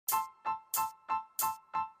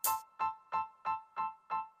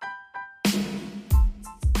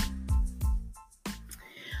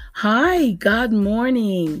Hi, good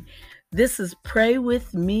morning. This is Pray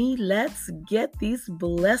With Me. Let's get these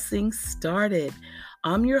blessings started.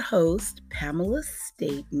 I'm your host, Pamela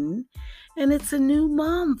Staten, and it's a new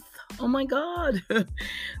month. Oh my God,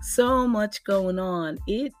 so much going on.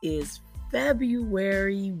 It is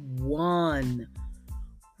February 1.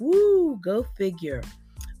 Woo, go figure.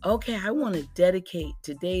 Okay, I want to dedicate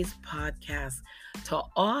today's podcast to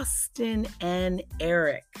Austin and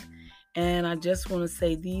Eric. And I just want to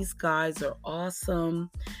say these guys are awesome.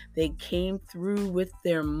 They came through with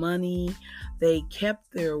their money. They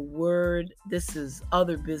kept their word. This is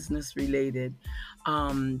other business related.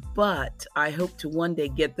 But I hope to one day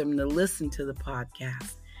get them to listen to the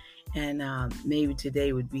podcast. And maybe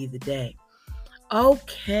today would be the day.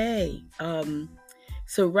 Okay.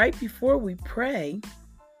 So right before we pray,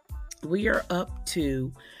 we are up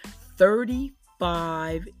to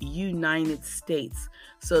 35 United States.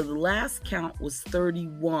 So the last count was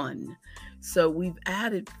 31. So we've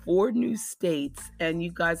added 4 new states, and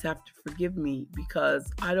you guys have to forgive me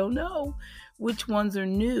because I don't know which ones are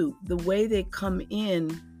new. The way they come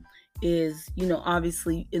in is,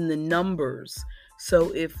 obviously in the numbers.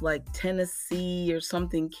 So if like Tennessee or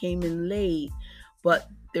something came in late, but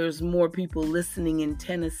there's more people listening in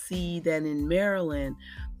Tennessee than in Maryland,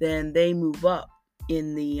 then they move up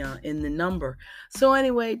in the number. So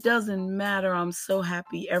anyway, it doesn't matter. I'm so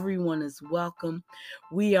happy everyone is welcome.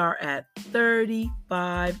 We are at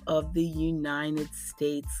 35 of the United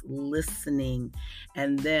States listening,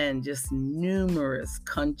 and then just numerous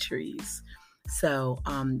countries. So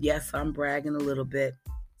yes, I'm bragging a little bit.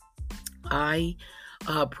 I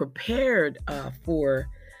prepared for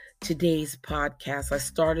today's podcast. I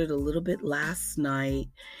started a little bit last night,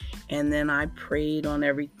 and then I prayed on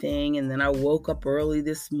everything, and then I woke up early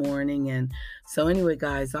this morning. And so anyway,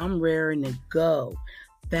 guys, I'm raring to go.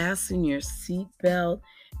 Fasten your seatbelt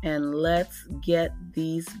and let's get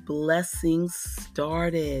these blessings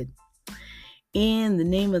started. In the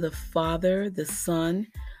name of the Father, the Son,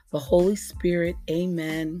 the Holy Spirit,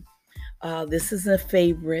 amen. This is a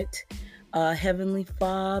favorite. Heavenly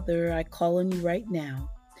Father, I call on you right now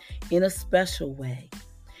in a special way.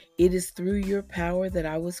 It is through your power that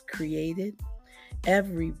I was created.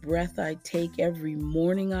 Every breath I take, every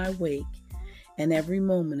morning I wake, and every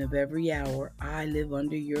moment of every hour, I live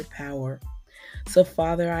under your power. So,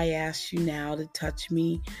 Father, I ask you now to touch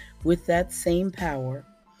me with that same power.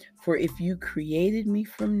 For if you created me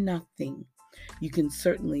from nothing, you can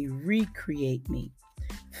certainly recreate me.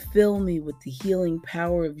 Fill me with the healing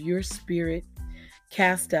power of your Spirit.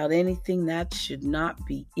 Cast out anything that should not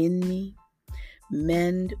be in me.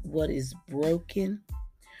 Mend what is broken.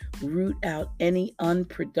 Root out any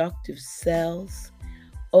unproductive cells.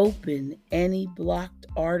 Open any blocked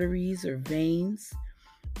arteries or veins.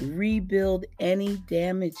 Rebuild any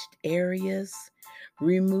damaged areas.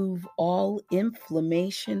 Remove all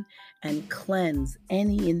inflammation and cleanse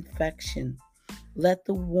any infection. Let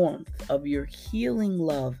the warmth of your healing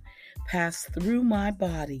love pass through my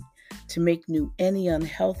body to make new any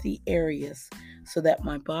unhealthy areas so that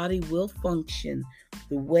my body will function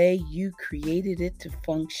the way you created it to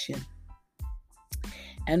function.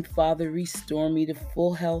 And Father, restore me to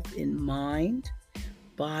full health in mind,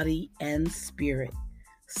 body, and spirit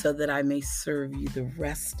so that I may serve you the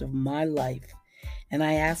rest of my life. And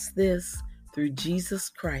I ask this through Jesus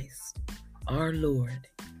Christ, our Lord.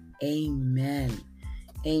 Amen.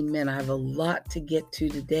 Amen. I have a lot to get to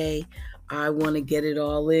today. I want to get it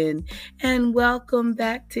all in. And welcome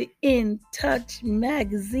back to In Touch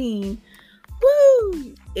Magazine.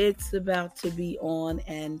 Woo! It's about to be on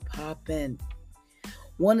and popping.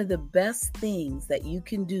 One of the best things that you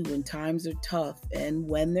can do when times are tough and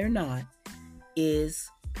when they're not is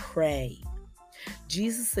pray.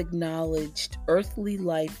 Jesus acknowledged earthly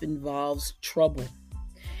life involves trouble,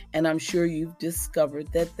 and I'm sure you've discovered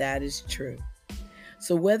that that is true.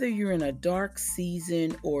 So whether you're in a dark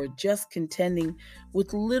season or just contending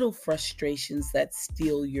with little frustrations that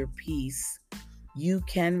steal your peace, you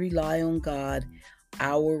can rely on God,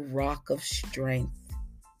 our rock of strength.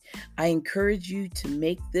 I encourage you to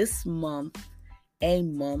make this month a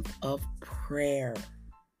month of prayer.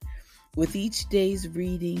 With each day's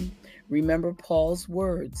reading, remember Paul's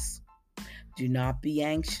words. Do not be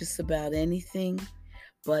anxious about anything,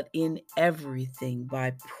 but in everything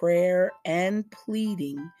by prayer and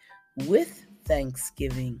pleading with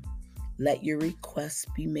thanksgiving, let your requests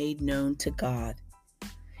be made known to God.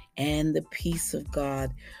 And the peace of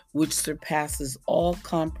God, which surpasses all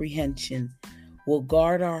comprehension, will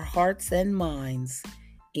guard our hearts and minds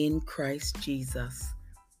in Christ Jesus.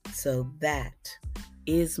 So that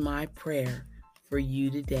is my prayer for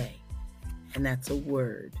you today. And that's a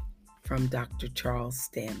word. from Dr. Charles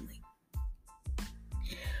Stanley.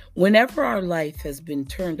 Whenever our life has been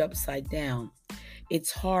turned upside down,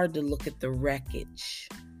 it's hard to look at the wreckage,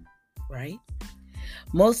 right?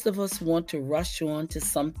 Most of us want to rush on to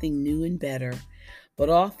something new and better, but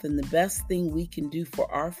often the best thing we can do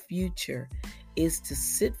for our future is to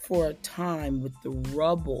sit for a time with the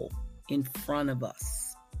rubble in front of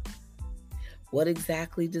us. What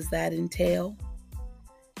exactly does that entail?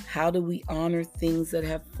 How do we honor things that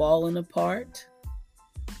have fallen apart?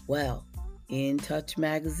 Well, In Touch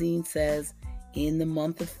magazine says in the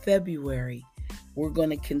month of February, we're going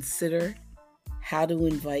to consider how to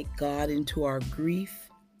invite God into our grief,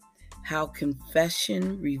 how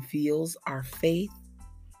confession reveals our faith,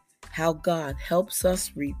 how God helps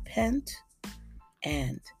us repent,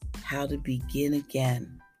 and how to begin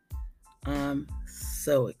again. I'm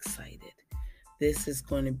so excited. This is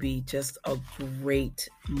going to be just a great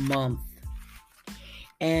month.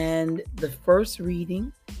 And the first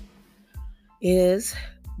reading is,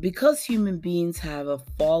 because human beings have a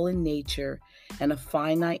fallen nature and a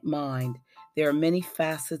finite mind, there are many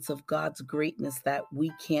facets of God's greatness that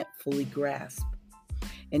we can't fully grasp.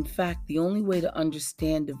 In fact, the only way to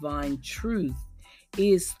understand divine truth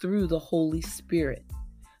is through the Holy Spirit,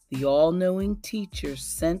 the all-knowing teacher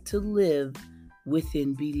sent to live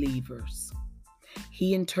within believers.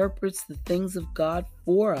 He interprets the things of God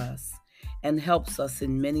for us and helps us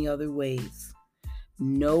in many other ways.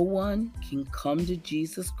 No one can come to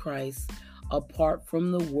Jesus Christ apart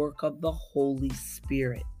from the work of the Holy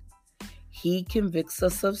Spirit. He convicts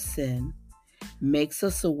us of sin, makes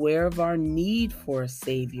us aware of our need for a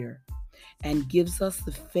Savior, and gives us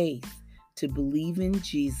the faith to believe in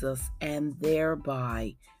Jesus and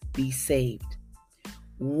thereby be saved.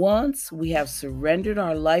 Once we have surrendered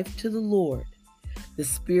our life to the Lord, the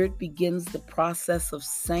Spirit begins the process of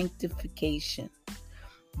sanctification.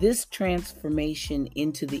 This transformation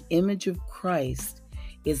into the image of Christ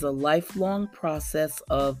is a lifelong process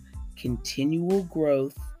of continual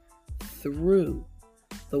growth through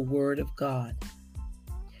the Word of God.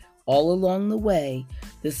 All along the way,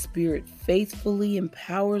 the Spirit faithfully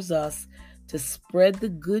empowers us to spread the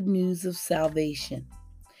good news of salvation.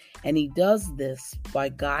 And He does this by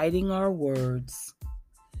guiding our words,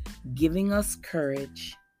 giving us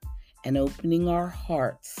courage, and opening our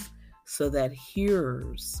hearts so that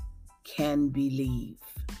hearers can believe.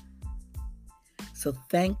 So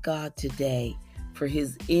thank God today for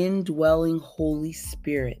His indwelling Holy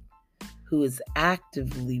Spirit, who is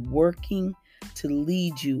actively working to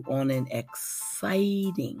lead you on an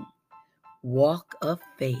exciting walk of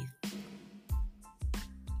faith.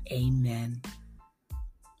 Amen.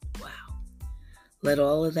 Wow. Let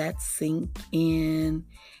all of that sink in,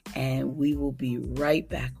 and we will be right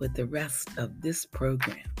back with the rest of this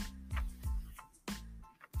program.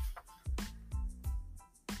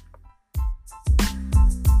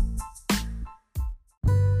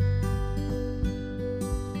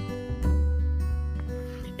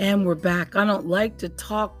 And we're back. I don't like to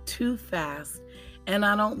talk too fast, and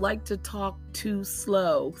I don't like to talk too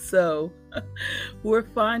slow. So we're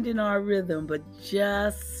finding our rhythm, but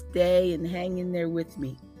just stay and hang in there with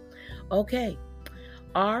me. Okay,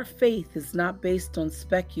 our faith is not based on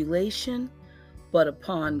speculation, but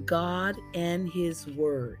upon God and His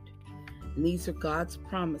Word. And these are God's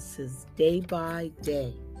promises day by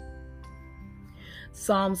day.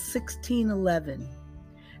 Psalm 16:11.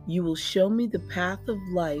 You will show me the path of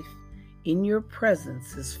life. In your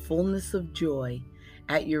presence is fullness of joy.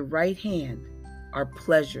 At your right hand are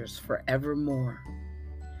pleasures forevermore.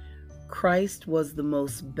 Christ was the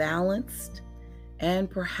most balanced and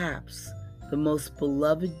perhaps the most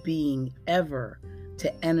beloved being ever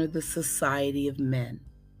to enter the society of men.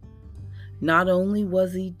 Not only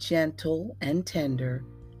was He gentle and tender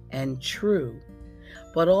and true,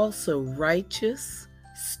 but also righteous,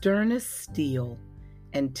 stern as steel,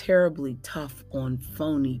 and terribly tough on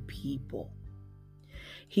phony people.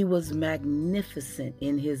 He was magnificent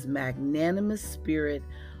in His magnanimous spirit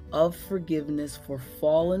of forgiveness for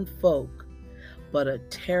fallen folk, but a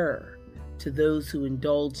terror to those who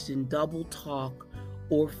indulged in double talk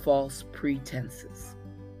or false pretenses.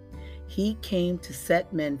 He came to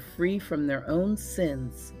set men free from their own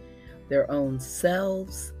sins, their own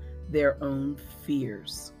selves, their own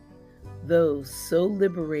fears. Those so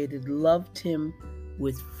liberated loved Him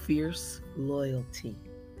with fierce loyalty.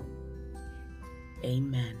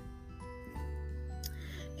 Amen.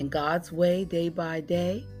 In God's way, day by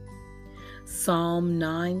day, Psalm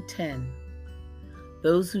 9:10.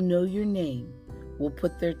 Those who know your name will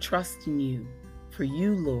put their trust in you, for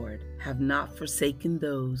you, Lord, have not forsaken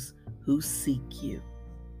those who seek you.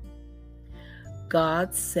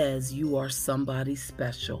 God says you are somebody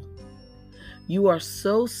special. You are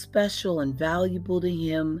so special and valuable to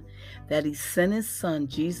Him that He sent His Son,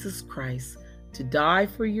 Jesus Christ, to die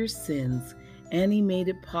for your sins, and He made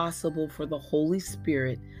it possible for the Holy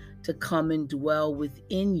Spirit to come and dwell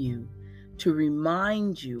within you to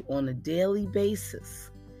remind you on a daily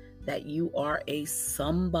basis that you are a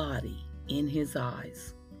somebody in His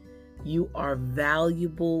eyes. You are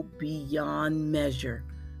valuable beyond measure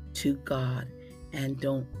to God, and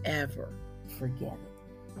don't ever forget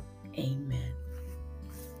it. Amen.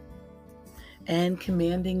 And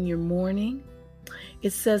commanding your morning,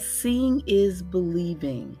 it says, seeing is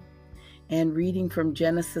believing. And reading from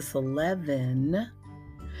Genesis 11,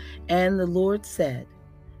 and the Lord said,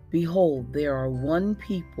 behold, there are one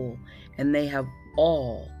people, and they have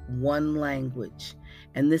all one language.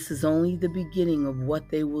 And this is only the beginning of what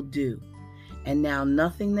they will do. And now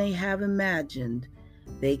nothing they have imagined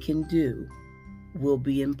they can do will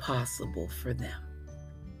be impossible for them.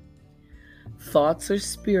 Thoughts are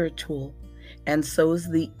spiritual, and so is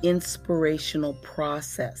the inspirational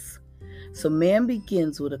process. So man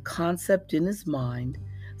begins with a concept in his mind,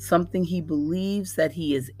 something he believes that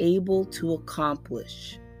he is able to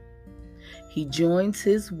accomplish. He joins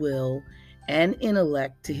his will and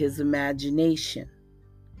intellect to his imagination,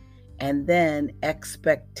 and then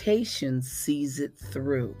expectation sees it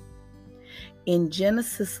through. In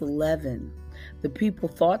Genesis 11, the people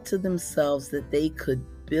thought to themselves that they could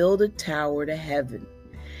build a tower to heaven,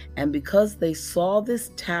 and because they saw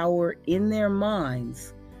this tower in their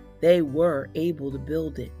minds, they were able to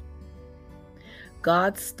build it.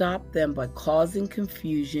 God stopped them by causing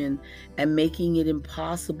confusion and making it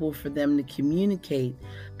impossible for them to communicate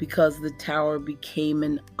because the tower became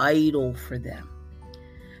an idol for them.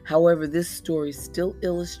 However, this story still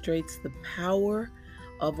illustrates the power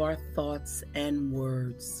of our thoughts and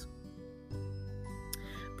words.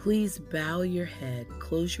 Please bow your head,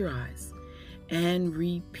 close your eyes, and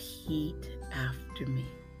repeat after me.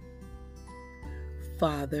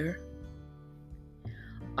 Father,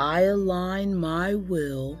 I align my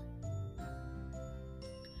will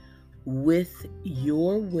with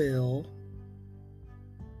your will,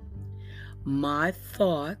 my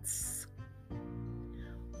thoughts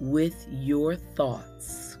with your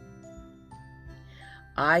thoughts.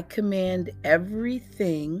 I command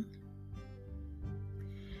everything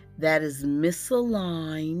that is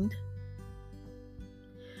misaligned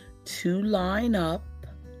to line up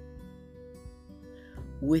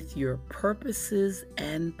with your purposes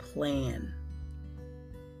and plan.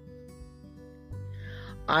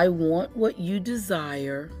 I want what you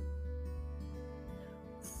desire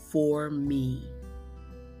for me.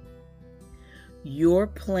 Your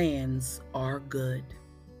plans are good.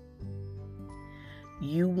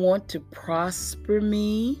 You want to prosper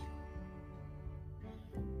me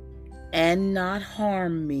and not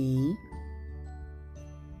harm me,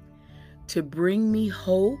 to bring me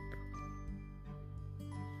hope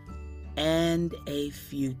and a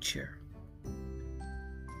future.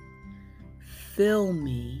 Fill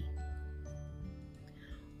me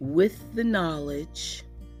with the knowledge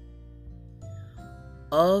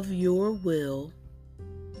of your will,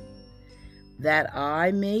 that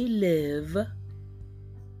I may live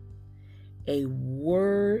a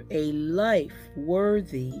life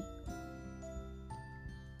worthy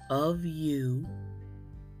of you,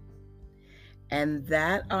 and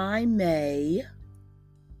that I may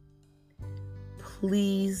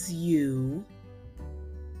please you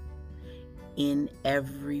in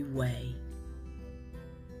every way.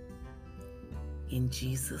 In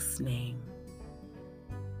Jesus' name,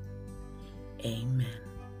 amen.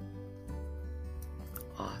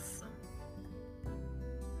 Awesome.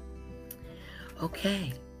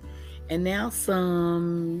 Okay, and now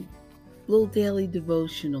some little daily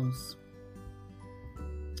devotionals.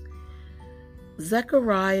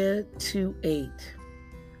 Zechariah 2:8.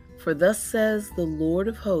 For thus says the Lord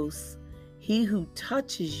of hosts, he who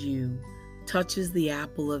touches you touches the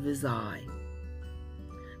apple of his eye.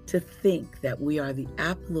 To think that we are the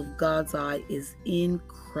apple of God's eye is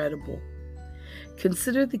incredible.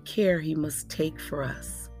 Consider the care he must take for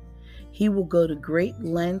us. He will go to great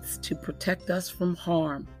lengths to protect us from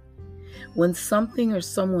harm. When something or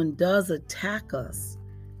someone does attack us,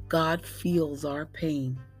 God feels our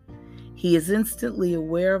pain. He is instantly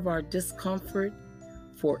aware of our discomfort,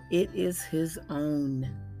 for it is his own.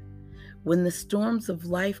 When the storms of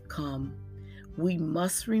life come, we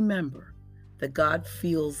must remember that God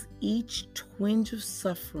feels each twinge of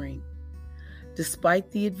suffering.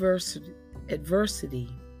 Despite the adversity,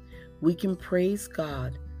 we can praise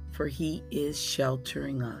God, for he is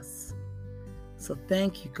sheltering us. So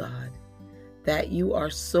thank you, God, that you are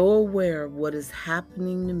so aware of what is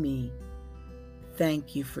happening to me.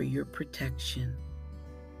 Thank you for your protection.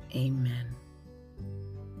 Amen.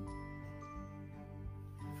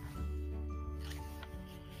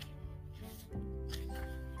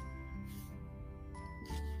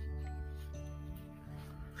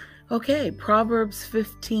 Okay, Proverbs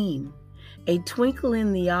 15. A twinkle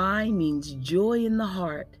in the eye means joy in the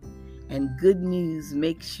heart, and good news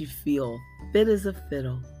makes you feel fit as a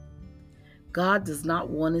fiddle. God does not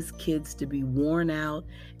want his kids to be worn out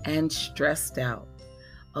and stressed out.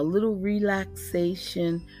 A little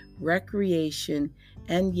relaxation, recreation,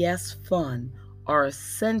 and yes, fun are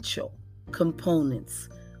essential components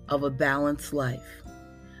of a balanced life.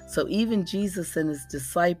 So even Jesus and his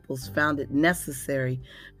disciples found it necessary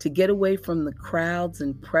to get away from the crowds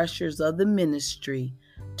and pressures of the ministry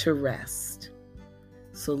to rest.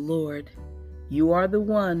 So Lord, you are the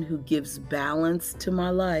one who gives balance to my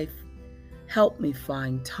life. Help me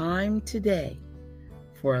find time today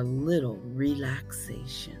for a little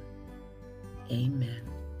relaxation. Amen.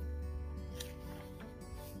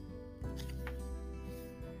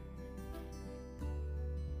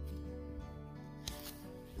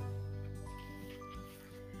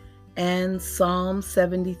 And Psalm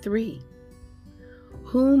 73.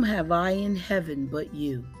 Whom have I in heaven but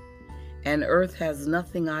you? And earth has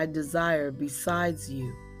nothing I desire besides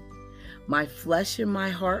you. My flesh and my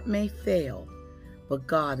heart may fail, but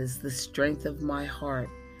God is the strength of my heart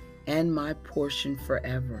and my portion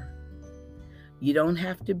forever. You don't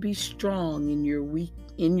have to be strong in your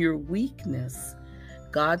weakness.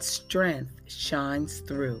 God's strength shines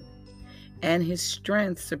through, and his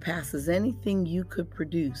strength surpasses anything you could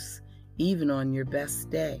produce, even on your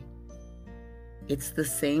best day. It's the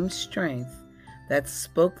same strength that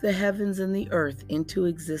spoke the heavens and the earth into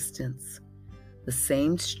existence, the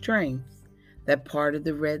same strength that parted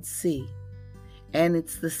the Red Sea, and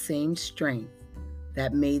it's the same strength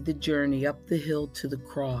that made the journey up the hill to the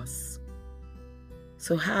cross.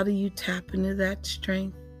 So how do you tap into that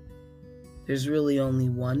strength? There's really only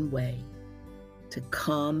one way: to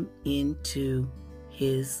come into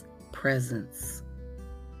his presence.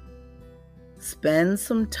 Spend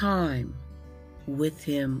some time with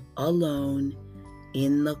him alone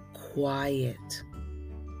in the quiet.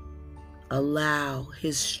 Allow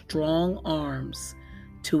his strong arms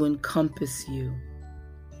to encompass you.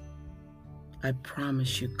 I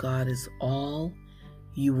promise you, God is all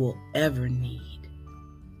you will ever need.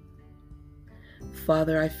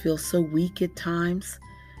 Father, I feel so weak at times.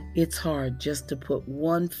 It's hard just to put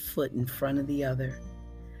one foot in front of the other.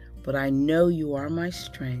 But I know you are my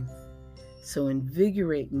strength. So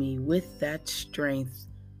invigorate me with that strength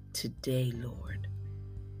today, Lord.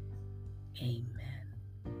 Amen.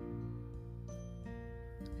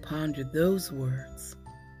 Ponder those words,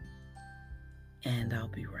 and I'll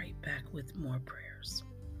be right back with more prayers.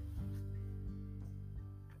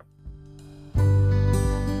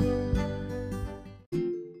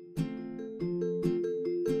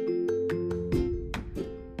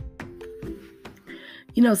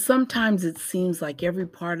 You know, sometimes it seems like every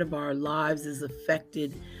part of our lives is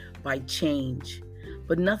affected by change,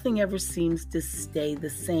 but nothing ever seems to stay the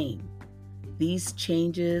same. These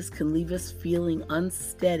changes can leave us feeling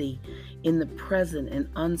unsteady in the present and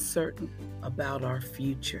uncertain about our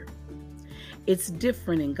future. It's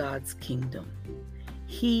different in God's kingdom.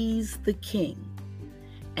 He's the king,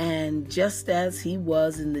 and just as he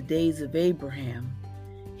was in the days of Abraham,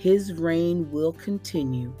 his reign will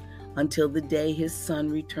continue until the day his son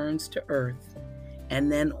returns to earth, and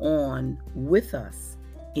then on with us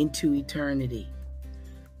into eternity.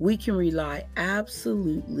 We can rely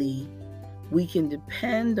absolutely, we can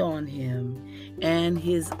depend on him and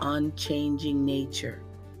his unchanging nature.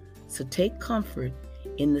 So take comfort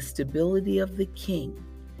in the stability of the King,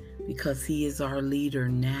 because he is our leader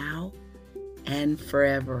now and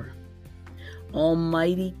forever.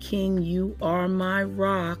 Almighty King, you are my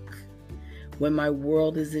rock. When my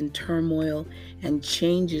world is in turmoil and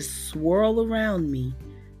changes swirl around me,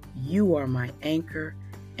 you are my anchor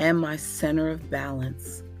and my center of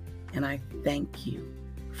balance. And I thank you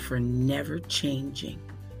for never changing.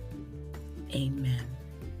 Amen.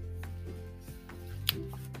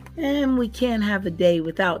 And we can't have a day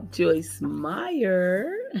without Joyce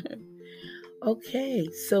Meyer. Okay,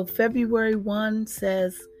 so February 1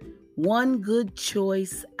 says, one good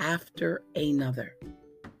choice after another.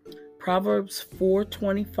 Proverbs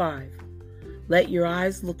 4:25. Let your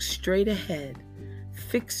eyes look straight ahead.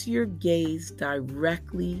 Fix your gaze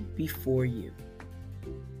directly before you.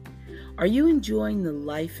 Are you enjoying the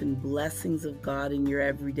life and blessings of God in your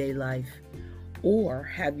everyday life? Or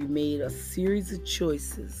have you made a series of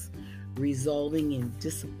choices resulting in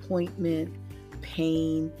disappointment,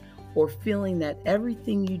 pain, or feeling that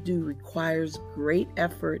everything you do requires great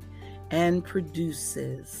effort and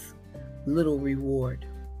produces little reward.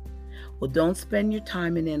 Well, don't spend your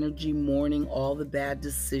time and energy mourning all the bad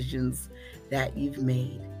decisions that you've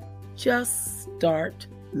made. Just start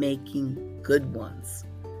making good ones.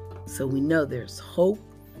 So we know there's hope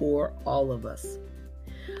for all of us.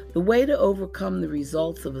 The way to overcome the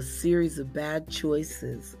results of a series of bad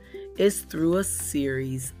choices is through a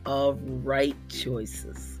series of right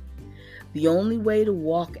choices. The only way to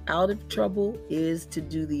walk out of trouble is to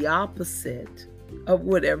do the opposite of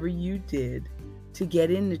whatever you did to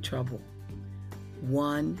get into trouble,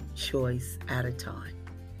 one choice at a time.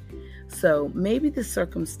 So maybe the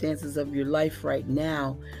circumstances of your life right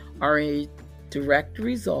now are a direct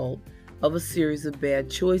result of a series of bad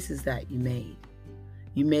choices that you made.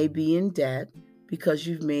 You may be in debt because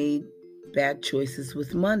you've made bad choices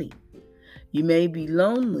with money. You may be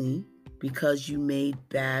lonely because you made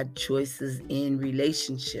bad choices in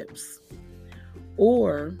relationships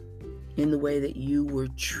or in the way that you were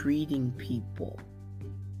treating people.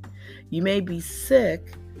 You may be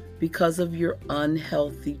sick because of your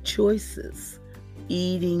unhealthy choices,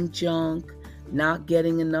 eating junk, not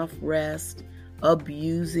getting enough rest,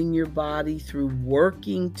 abusing your body through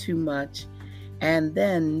working too much, and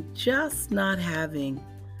then just not having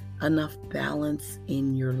enough balance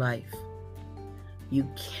in your life. You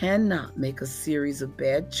cannot make a series of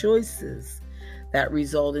bad choices that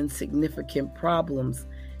result in significant problems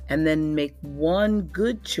and then make one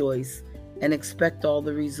good choice and expect all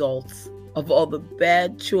the results of all the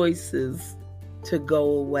bad choices to go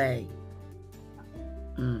away.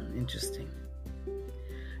 Interesting.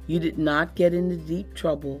 You did not get into deep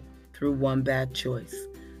trouble through one bad choice.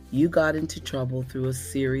 You got into trouble through a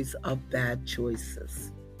series of bad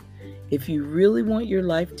choices. If you really want your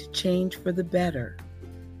life to change for the better,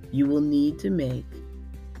 you will need to make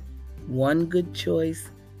one good choice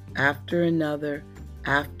after another,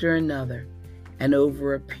 and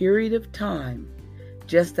over a period of time,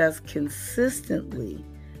 just as consistently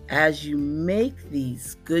as you make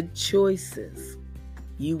these good choices,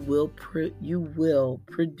 you will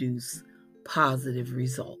produce positive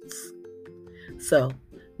results. So,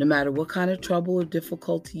 no matter what kind of trouble or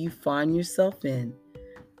difficulty you find yourself in,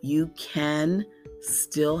 you can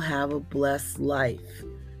still have a blessed life.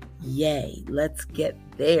 Yay, let's get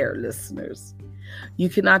there, listeners. You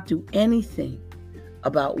cannot do anything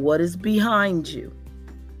about what is behind you,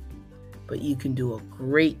 but you can do a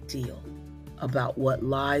great deal about what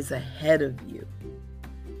lies ahead of you.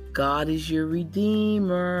 God is your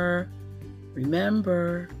Redeemer,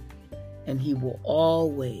 remember, and He will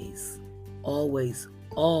always, always,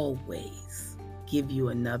 always give you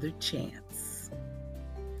another chance.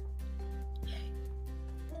 Yay.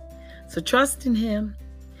 So trust in Him.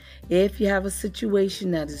 If you have a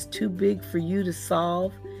situation that is too big for you to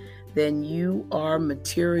solve, then you are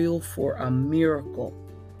material for a miracle.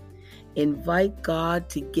 Invite God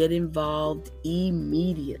to get involved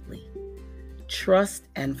immediately. Trust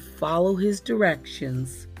and follow His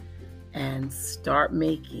directions and start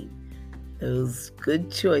making those good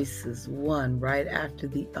choices, one right after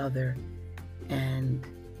the other. And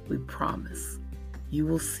we promise you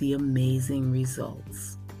will see amazing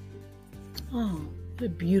results. Oh, what a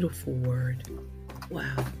beautiful word.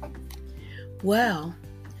 Wow. Well,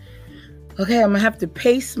 okay, I'm going to have to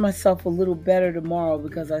pace myself a little better tomorrow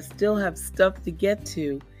because I still have stuff to get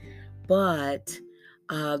to. But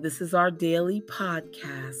this is our daily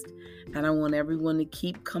podcast, and I want everyone to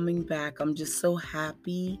keep coming back. I'm just so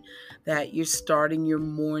happy that you're starting your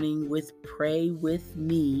morning with Pray With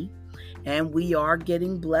Me, and we are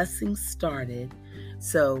getting blessings started.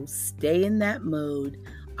 So stay in that mode.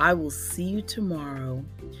 I will see you tomorrow.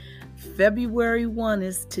 February 1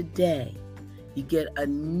 is today. You get a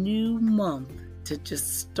new month to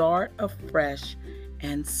just start afresh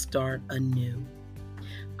and start anew.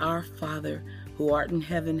 Our Father, who art in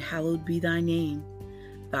heaven, hallowed be thy name.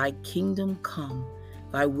 Thy kingdom come,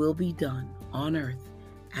 thy will be done on earth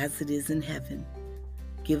as it is in heaven.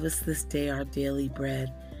 Give us this day our daily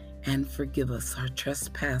bread, and forgive us our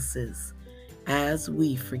trespasses, as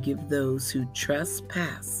we forgive those who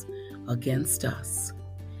trespass against us.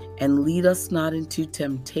 And lead us not into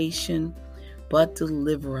temptation, but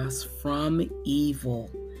deliver us from evil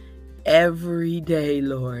every day,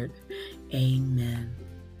 Lord. Amen.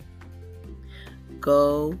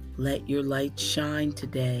 Go, let your light shine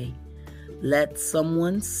today. Let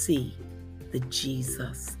someone see the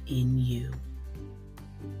Jesus in you.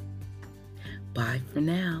 Bye for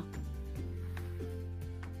now.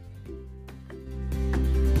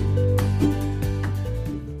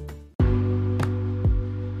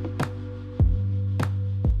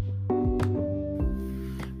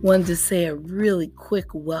 Wanted to say a really quick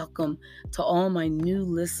welcome to all my new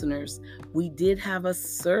listeners. We did have a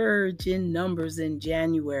surge in numbers in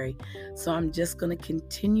January, so I'm just going to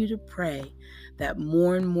continue to pray that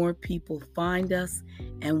more and more people find us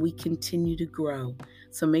and we continue to grow.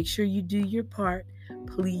 So make sure you do your part,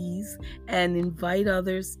 please, and invite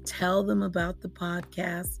others. Tell them about the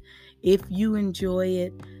podcast. If you enjoy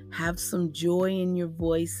it, have some joy in your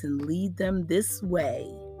voice and lead them this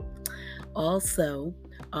way. Also,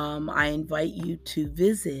 I invite you to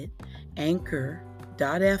visit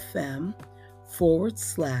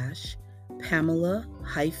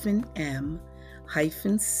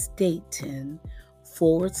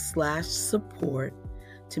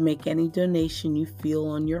to make any donation you feel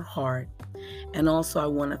on your heart. And also, I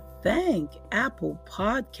want to thank Apple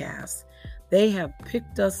Podcasts. They have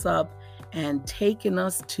picked us up and taken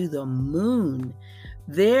us to the moon.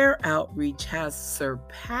 Their outreach has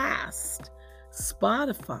surpassed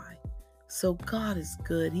Spotify. So God is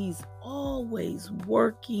good. He's always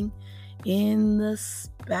working in the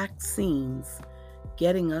back scenes,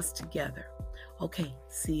 getting us together. Okay,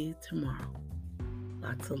 see you tomorrow.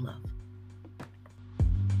 Lots of love.